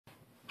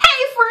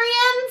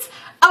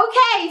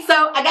Okay,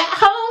 so I got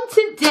home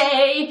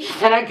today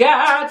and I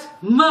got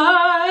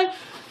my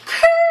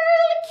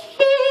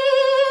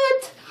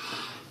Curlkit.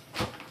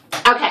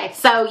 Okay,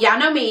 so y'all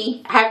know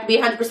me. I have to be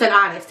 100%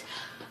 honest.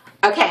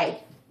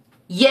 Okay,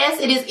 yes,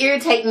 it is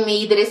irritating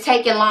me that it's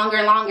taking longer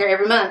and longer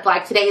every month.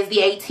 Like today is the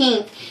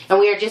 18th and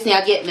we are just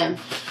now getting them.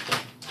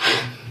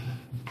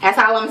 That's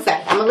all I'm going to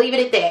say. I'm going to leave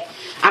it at that.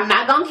 I'm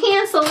not going to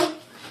cancel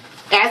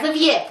as of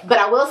yet, but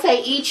I will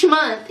say each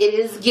month it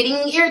is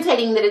getting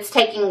irritating that it's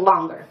taking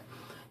longer.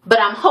 But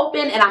I'm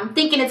hoping and I'm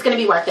thinking it's going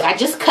to be worth it. I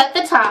just cut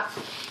the top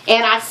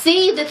and I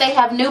see that they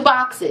have new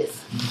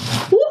boxes.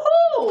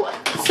 Woohoo!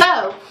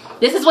 So,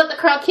 this is what the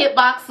Curlkit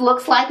box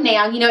looks like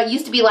now. You know, it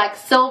used to be like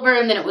silver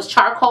and then it was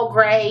charcoal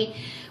gray.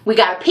 We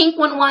got a pink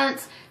one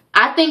once.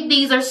 I think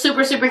these are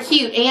super, super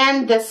cute.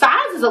 And the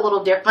size is a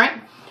little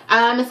different.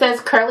 It says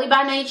Curly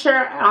by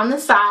Nature on the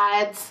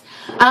sides.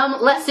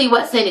 Let's see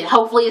what's in it.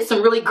 Hopefully it's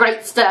some really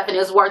great stuff and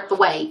it's worth the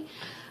wait.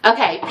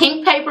 Okay,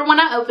 pink paper when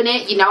I open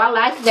it. You know I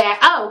like that.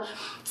 Oh,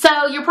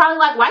 so you're probably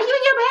like, why are you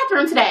in your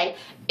bathroom today?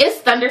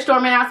 It's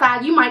thunderstorming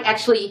outside. You might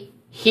actually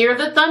hear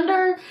the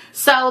thunder.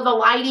 So the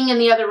lighting in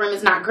the other room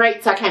is not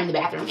great, so I came to the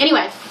bathroom.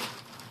 Anyway,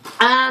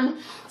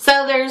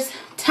 so there's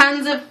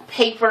tons of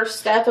paper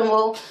stuff and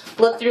we'll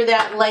look through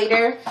that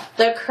later.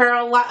 The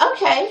curl light.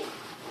 Okay.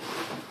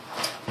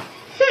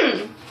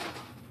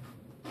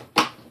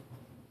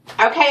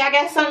 Okay, I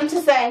got something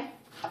to say.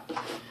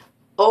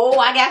 Oh,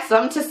 I got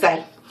something to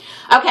say.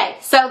 Okay,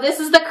 so this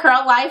is the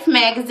Curl Life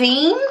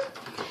magazine.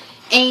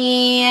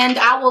 And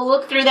I will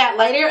look through that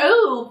later.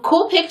 Ooh,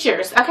 cool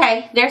pictures.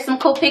 Okay, there's some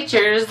cool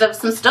pictures of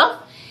some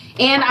stuff.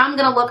 And I'm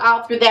going to look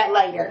all through that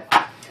later.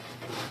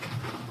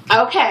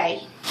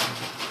 Okay.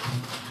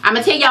 I'm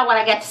going to tell y'all what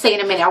I got to say in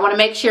a minute. I want to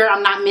make sure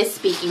I'm not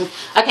misspeaking.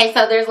 Okay,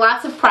 so there's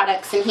lots of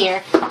products in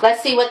here.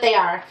 Let's see what they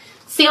are.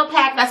 Seal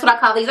pack, that's what I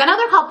call these. I know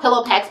they're called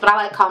pillow packs, but I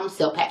like to call them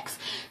seal packs.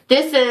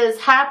 This is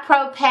High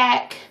Pro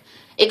Pack,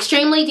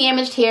 Extremely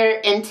Damaged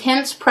Hair,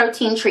 Intense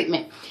Protein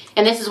Treatment.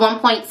 And this is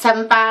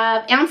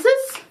 1.75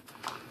 ounces.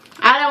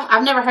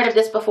 I've never heard of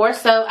this before,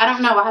 so I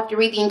don't know. I'll have to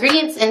read the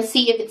ingredients and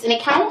see if it's an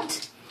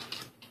account.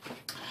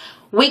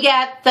 We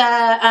got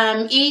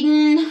the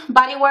Eden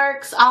Body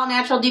Works All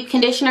Natural Deep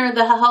Conditioner,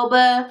 the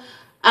jojoba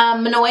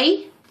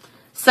Manoi.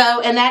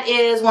 So, and that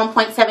is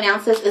 1.7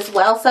 ounces as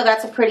well. So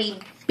that's a pretty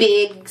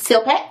big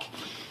seal pack.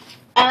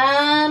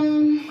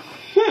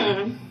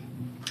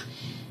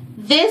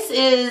 This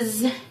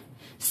is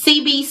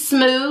CB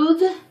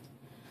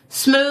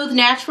Smooth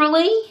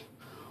Naturally,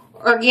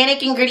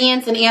 organic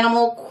ingredients and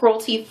animal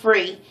cruelty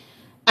free,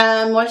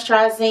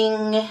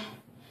 moisturizing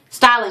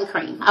styling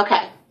cream.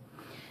 Okay.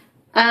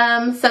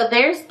 So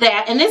there's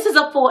that, and this is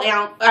a full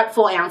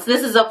ounce.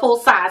 This is a full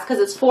size because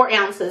it's 4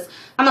 ounces.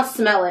 I'm gonna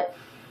smell it.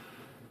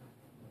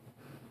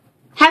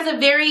 Has a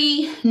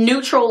very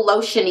neutral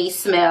lotiony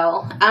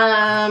smell.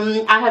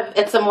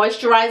 It's a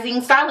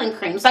moisturizing styling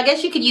cream. So I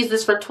guess you could use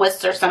this for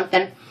twists or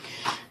something.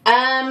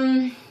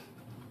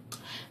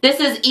 This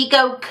is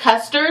Eco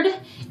Custard.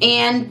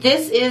 And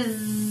this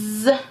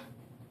is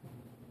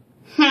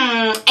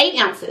 8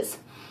 ounces.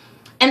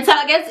 And so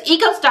I guess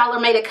Eco Styler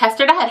made a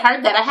custard. I had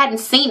heard that. I hadn't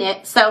seen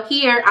it. So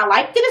here, I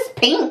like that it's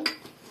pink.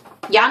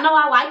 Y'all know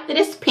I like that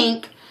it's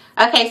pink.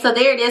 Okay, so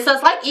there it is. So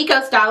it's like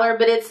Eco Styler,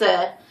 but it's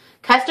a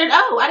custard.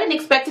 Oh, I didn't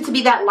expect it to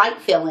be that light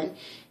feeling.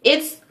 I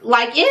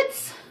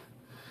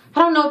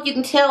don't know if you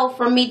can tell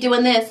from me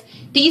doing this.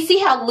 Do you see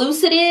how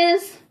loose it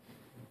is?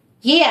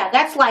 Yeah,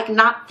 that's like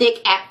not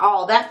thick at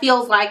all. That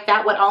feels like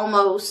that would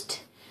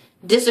almost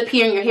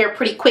disappear in your hair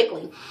pretty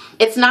quickly.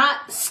 It's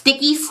not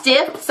sticky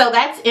stiff, so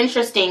that's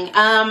interesting.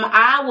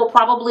 I will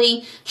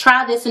probably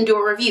try this and do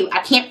a review. I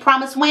can't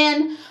promise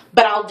when,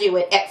 but I'll do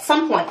it at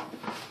some point.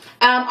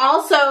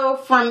 Also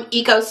from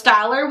Eco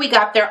Styler, we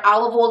got their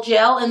olive oil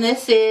gel, and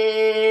this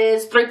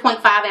is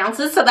 3.5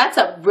 ounces, so that's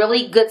a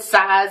really good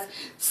size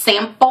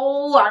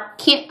sample. I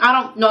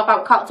don't know if I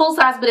would call it full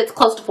size, but it's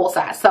close to full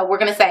size, so we're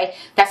going to say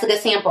that's a good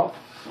sample.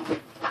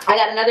 I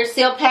got another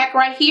seal pack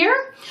right here.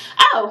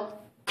 Oh,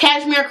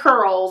 Cashmere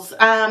Curls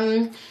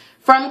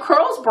from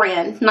Curls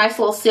brand. Nice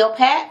little seal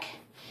pack.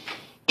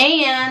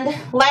 And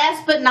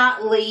last but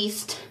not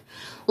least,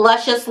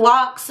 Luscious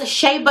Locks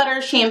Shea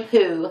Butter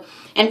Shampoo,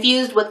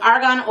 infused with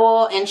argan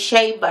oil and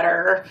shea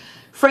butter,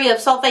 free of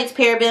sulfates,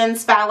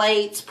 parabens,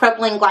 phthalates,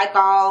 propylene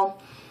glycol,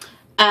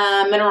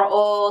 mineral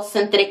oil,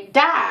 synthetic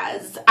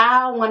dyes.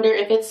 I wonder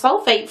if it's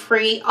sulfate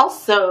free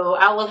also.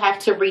 I will have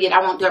to read it. I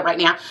won't do it right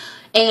now.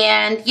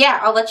 And yeah,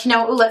 I'll let you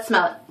know. Ooh, let's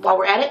smell it while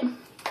we're at it.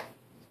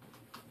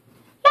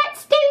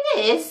 Let's do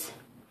this.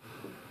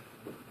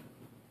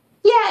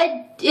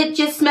 Yeah, it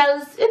just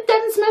smells, it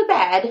doesn't smell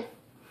bad.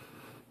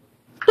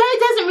 But it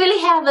doesn't really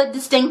have a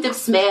distinctive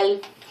smell.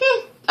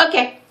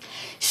 Okay.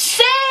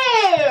 So,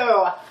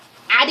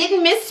 I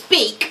didn't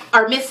misspeak,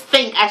 or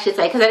misthink, I should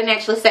say, because I didn't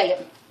actually say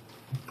it.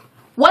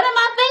 What am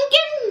I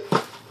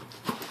thinking?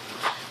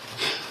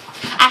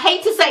 I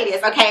hate to say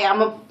this, okay?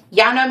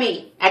 Y'all know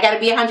me. I gotta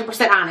be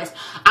 100% honest.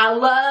 I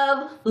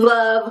love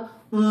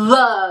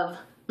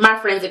my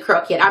friends at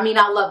Curlkit. I mean,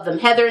 I love them.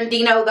 Heather and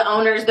Dino, the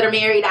owners that are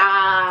married,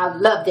 I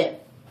love them.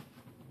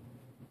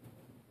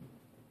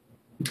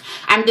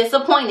 I'm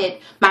disappointed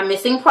my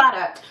missing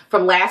product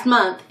from last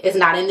month is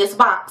not in this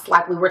box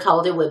like we were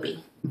told it would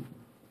be.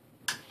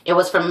 It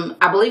was from,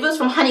 I believe it was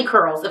from Honey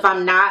Curls, if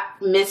I'm not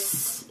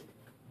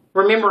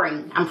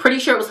misremembering. I'm pretty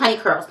sure it was Honey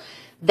Curls.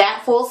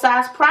 That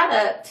full-size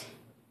product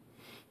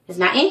is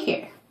not in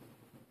here.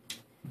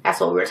 That's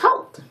what we were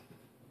told.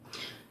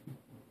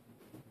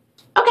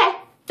 Okay,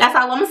 that's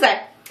all I'm going to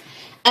say.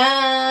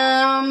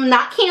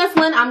 Not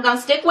canceling. I'm going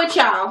to stick with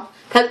y'all.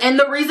 And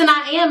the reason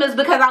I am is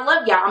because I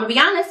love y'all. I'm going to be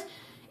honest.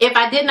 If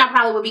I didn't, I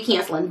probably would be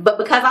canceling. But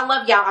because I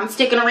love y'all, I'm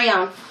sticking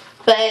around.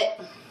 But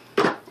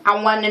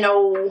I want to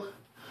know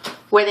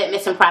where that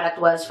missing product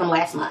was from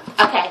last month.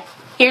 Okay,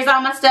 here's all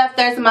my stuff.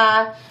 There's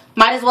my,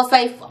 might as well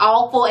say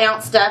all full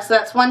ounce stuff. So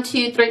that's 1,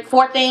 2, 3,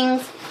 4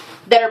 things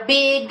that are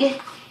big.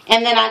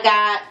 And then I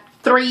got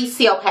 3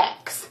 seal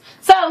packs.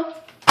 So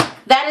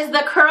that is the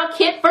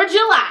Curlkit for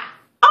July.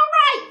 All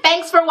right,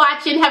 thanks for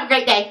watching. Have a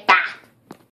great day. Bye.